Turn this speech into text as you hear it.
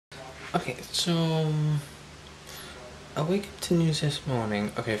Okay, so I wake up to news this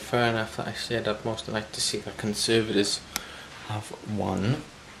morning. Okay, fair enough that I stayed up most of the night to see that Conservatives have won.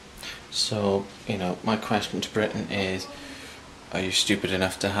 So, you know, my question to Britain is, are you stupid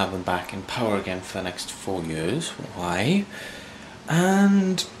enough to have them back in power again for the next 4 years? Why?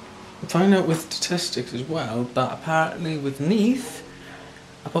 And find out with statistics as well that apparently with Neath,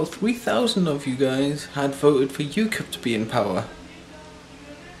 about 3,000 of you guys had voted for UKIP to be in power.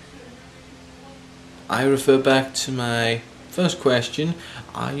 I refer back to my first question,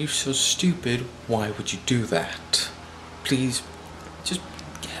 are you so stupid? Why would you do that? Please, just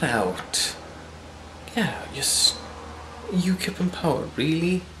get out. Get out, UKIP in power,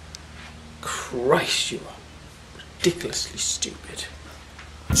 really? Christ, you are ridiculously stupid.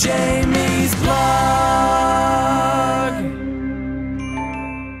 Jamie's Vlog.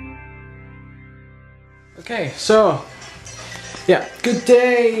 Okay, so yeah, good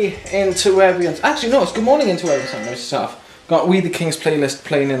day into everyone's. Actually, no, it's good morning into everyone's myself. Got We the Kings playlist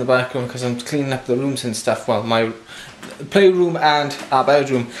playing in the background because I'm cleaning up the rooms and stuff. Well, my playroom and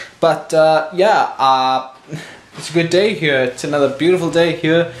bedroom. But it's a good day here. It's another beautiful day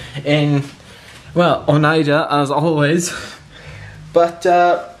here in, well, Oneida as always. But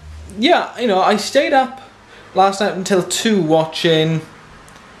yeah, you know, I stayed up last night until 2 watching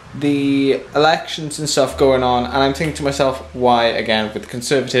the elections and stuff going on, and I'm thinking to myself, why again with the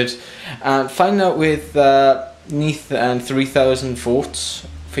Conservatives? And finding out with Neath and 3,000 votes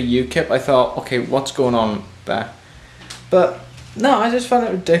for UKIP, I thought, okay, what's going on there? But no, I just found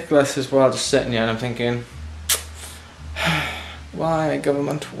it ridiculous as well, just sitting here and I'm thinking, why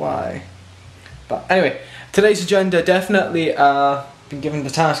government, why? But anyway, today's agenda definitely been given the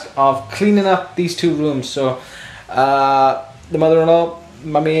task of cleaning up these 2 rooms. So the mother-in-law,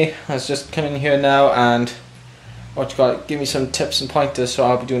 Mummy, has just come in here now and give me some tips and pointers, so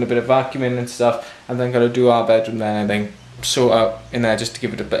I'll be doing a bit of vacuuming and stuff, and then gotta do our bedroom then, and then sort out in there just to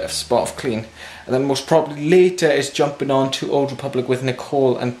give it a bit of spot of clean. And then most probably later is jumping on to Old Republic with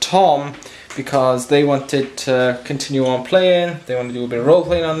Nicole and Tom, because they wanted to continue on playing, they want to do a bit of role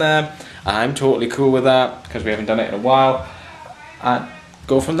playing on there. I'm totally cool with that, because we haven't done it in a while, and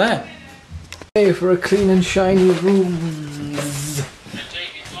go from there. Hey, for a clean and shiny room.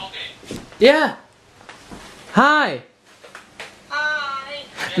 Yeah. Hi. Hi.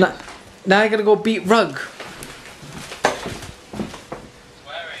 Now I gotta go beat Rug.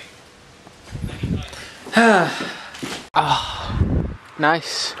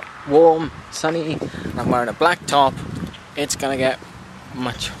 Nice, warm, sunny. I'm wearing a black top. It's gonna get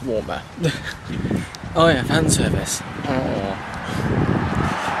much warmer. Oh yeah, fan service. Oh.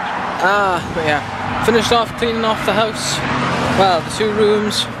 But yeah, finished off cleaning off the house. Well, the 2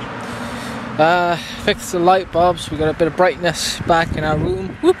 rooms. Fixed the light bulbs. We got a bit of brightness back in our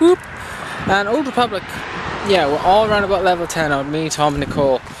room. Whoop whoop. And Old Republic. Yeah, we're all around about level 10 on me, Tom, and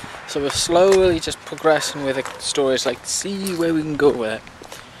Nicole. So we're slowly just progressing with the stories, like see where we can go with it.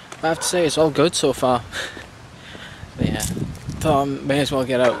 I have to say it's all good so far. But yeah, Tom may as well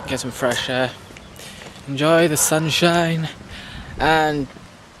get out, get some fresh air, enjoy the sunshine, and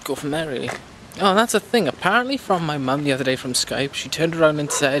go from there really. Oh, that's a thing. Apparently from my mum the other day from Skype, she turned around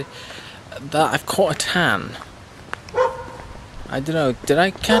and said that I've caught a tan. I don't know, did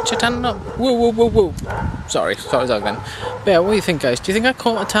I catch a tan? No. Whoa, whoa, whoa, whoa. Sorry, dog then. But yeah, what do you think, guys? Do you think I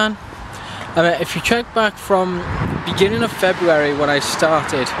caught a tan? I mean, if you check back from beginning of February when I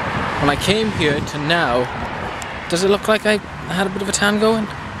started, when I came here to now, does it look like I had a bit of a tan going?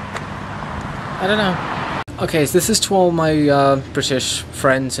 I don't know. Okay, so this is to all my British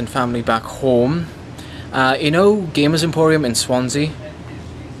friends and family back home. You know Gamers Emporium in Swansea?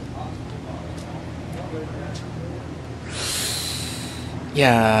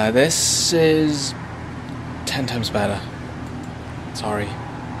 Yeah, this is 10 times better. Sorry.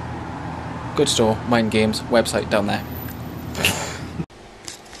 Good store, Mind Games, website down there.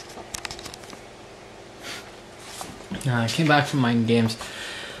 I came back from Mind Games.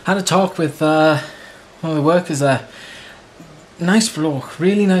 Had a talk with one of the workers there. Nice bloke,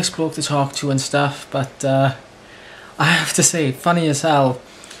 really nice bloke to talk to and stuff, but I have to say, funny as hell,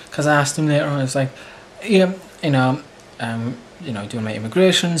 because I asked him later on, I was like, you know, doing my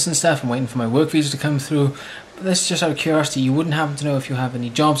immigrations and stuff, I'm waiting for my work visa to come through, but that's just out of curiosity, you wouldn't happen to know if you have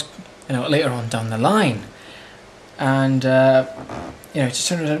any jobs, you know, later on down the line. And, you know, just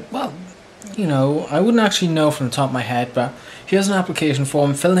turned around, well, you know, I wouldn't actually know from the top of my head, but here's an application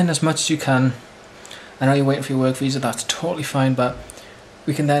form, fill in as much as you can. I know you're waiting for your work visa, that's totally fine, but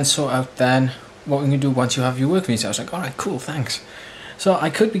we can then sort out then what we can do once you have your work visa. I was like, alright, cool, thanks. So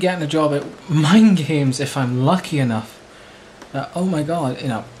I could be getting a job at Mind Games if I'm lucky enough. Oh my god, you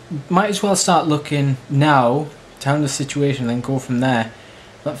know, might as well start looking now, tell them the situation, then go from there.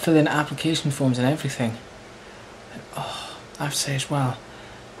 But fill in application forms and everything. And, oh, I have to say as well,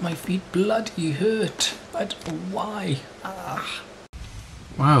 my feet bloody hurt. I don't know why. Ah.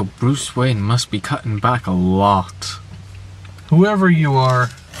 Wow, Bruce Wayne must be cutting back a lot. Whoever you are,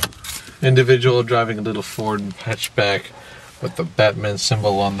 individual driving a little Ford hatchback with the Batman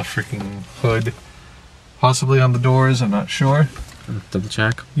symbol on the freaking hood, possibly on the doors, I'm not sure. Double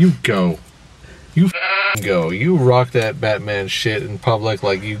check. You go. You go. You rock that Batman shit in public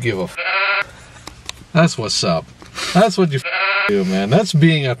like you give a That's what's up. That's what you do, man. That's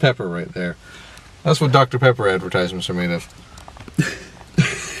being a Pepper right there. That's what Dr. Pepper advertisements are made of.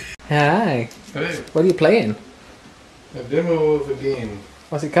 Hi. Hey, What are you playing? a demo of a game.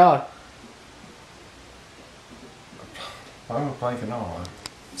 What's it called? I'm blanking on.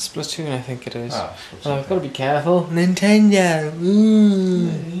 Splatoon, I think it is. Ah, Oh, I've got to be careful. Nintendo.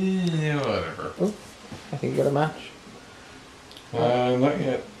 yeah, whatever. Oh, I think you got a match. Not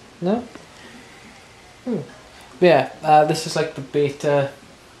yet. No? But yeah, this is like the beta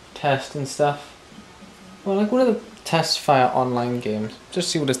test and stuff. Well, like one of the test fire online games. Just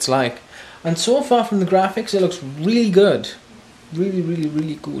see what it's like. And so far from the graphics, it looks really good. Really, really,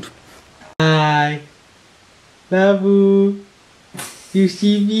 really good. Hi. Babu. You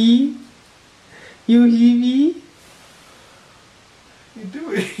see me? You see me? You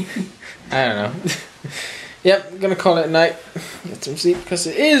doing? I don't know. Yep, I'm gonna call it a night. Get some sleep because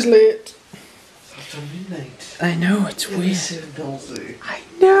it is late. After midnight. I know, it's weird. So naughty. I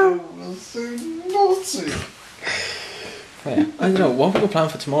know. Oh, so naughty. Yeah, I don't know, what we're plan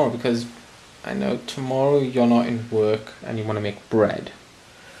for tomorrow, because I know tomorrow you're not in work and you want to make bread.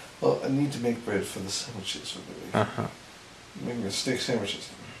 Well, I need to make bread for the sandwiches for the week. Uh-huh. Making steak sandwiches.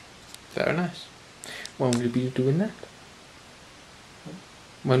 Very nice. When will you be doing that?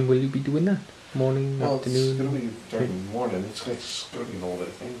 When will you be doing that? Morning, Well, afternoon? it's going to be during the morning. It's like starting all that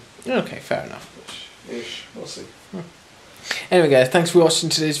thing. Okay, fair enough. Ish. We'll see. Anyway guys, thanks for watching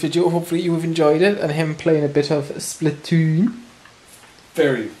today's video. Hopefully you have enjoyed it and him playing a bit of Splatoon.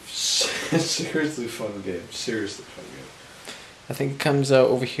 Very seriously fun game. Seriously fun game. I think it comes out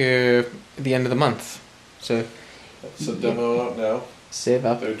over here at the end of the month. So It's a demo out now. save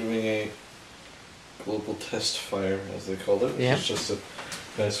up. They're doing a global test fire, as they call it. Which Yeah. is just a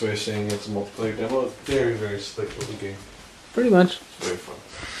nice way of saying it's a multiplayer demo. It's very, very slick little game. Pretty much. It's very fun.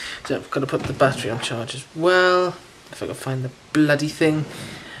 So I've got to put the battery on charge as well. If I can find the bloody thing.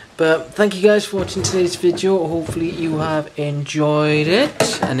 But thank you guys for watching today's video. Hopefully you have enjoyed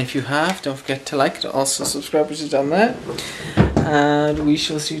it. And if you have, don't forget to like it. Also subscribe, which is down there. And we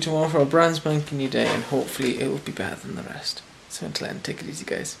shall see you tomorrow for a brand spanking new day. And hopefully it will be better than the rest. So until then, take it easy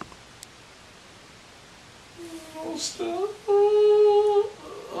guys. Oh, stop.